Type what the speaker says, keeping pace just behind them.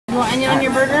You want onion on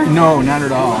your burger? No, not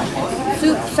at all.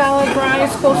 Soup, salad,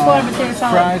 fries, coleslaw, potato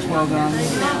salad. Fries, well done.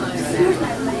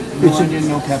 No onion,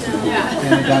 no pepper.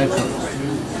 And a Diet Coke.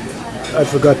 I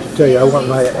forgot to tell you, I want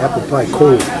my apple pie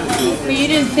cold. But you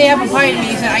didn't say apple pie to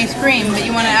me, you said ice cream, but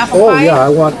you want an apple Oh pie? yeah, I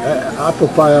want apple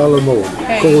pie a la mode.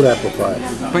 Okay. Cold apple pie.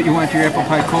 But you want your apple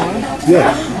pie cold?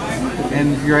 Yes.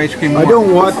 And your ice cream warm? I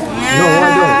don't want, Yeah, no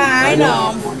I don't. I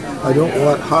know. I don't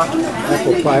want hot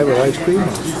apple pie with ice cream on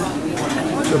it.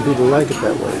 Some people like it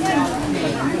that way.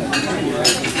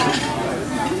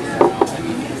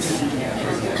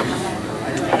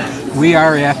 We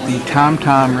are at the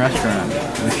TomTom restaurant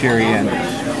with Sherry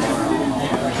Andrus.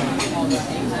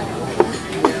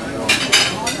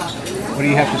 What do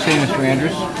you have to say, Mr.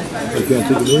 Andrus? I can't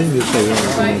think of anything to say.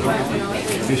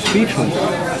 You're speechless.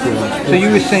 Yeah. So you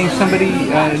were saying somebody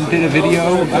did a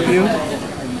video of you?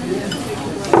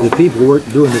 The people were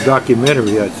doing the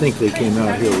documentary. I think they came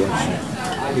out here once.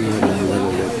 We went in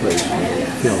that place and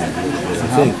filmed it. I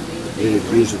think they would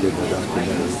use it in the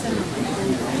documentary.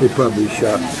 They probably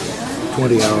shot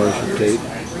 20 hours of tape.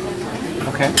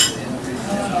 Okay.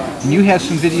 And you have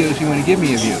some videos you want to give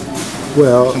me of you.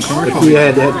 Well, if we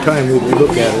had time, we would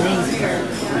look at it.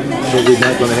 But we're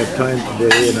not going to have time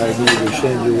today, and I need to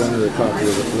send you one or a copy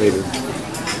of it later.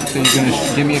 So you're going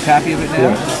to give me a copy of it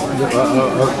now?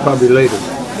 Yeah, probably later.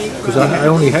 Because I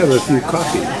only have a few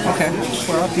copies. Okay.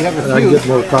 Well, if you have a few. I can get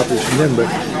more copies from them, but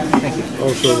Thank you.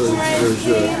 also there's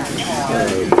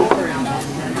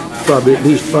probably at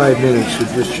least 5 minutes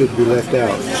that just should be left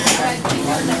out.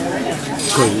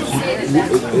 Because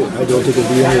I don't think it'd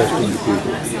be interesting to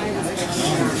people.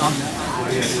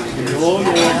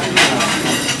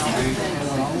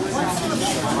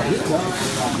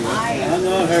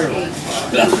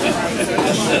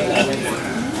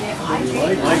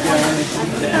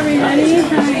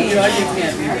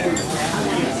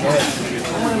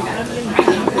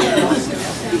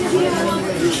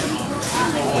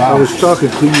 I was talking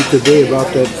to you today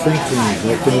about that think thing,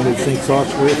 that thing that think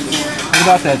thoughts with. What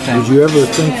about that thing? Did you ever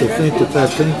think that think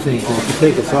you could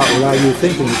take a thought without you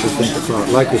thinking you could think a thought?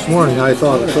 Like this morning, I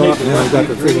thought a thought, and then I got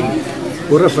to thinking,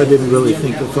 what if I didn't really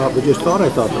think the thought, but just thought I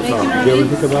thought the thought? Did you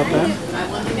ever think about that?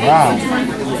 Wow.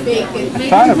 I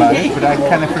thought about it, but I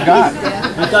kind of forgot.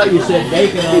 I thought you said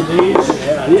bacon on these.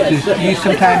 Do you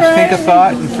sometimes think a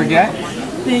thought and forget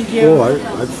Thank you. Oh,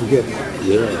 I forget.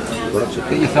 Yeah, lots of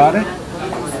that you thought it?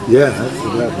 Yeah, I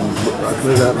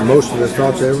forgot most of the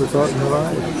thoughts I ever thought in my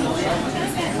life.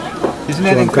 Isn't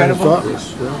that So I'm kind of incredible?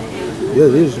 thoughtless. Yeah,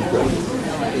 it is incredible.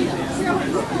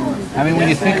 I mean, when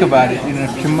you think about it, you know,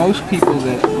 to most people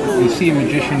that you see a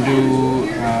magician do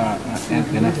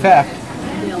an effect,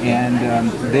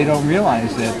 and they don't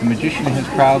realize that the magician has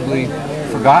probably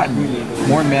forgotten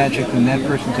more magic than that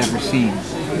person's ever seen.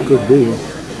 Could be.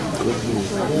 Could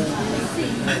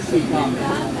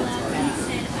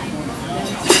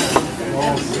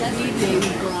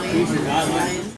be.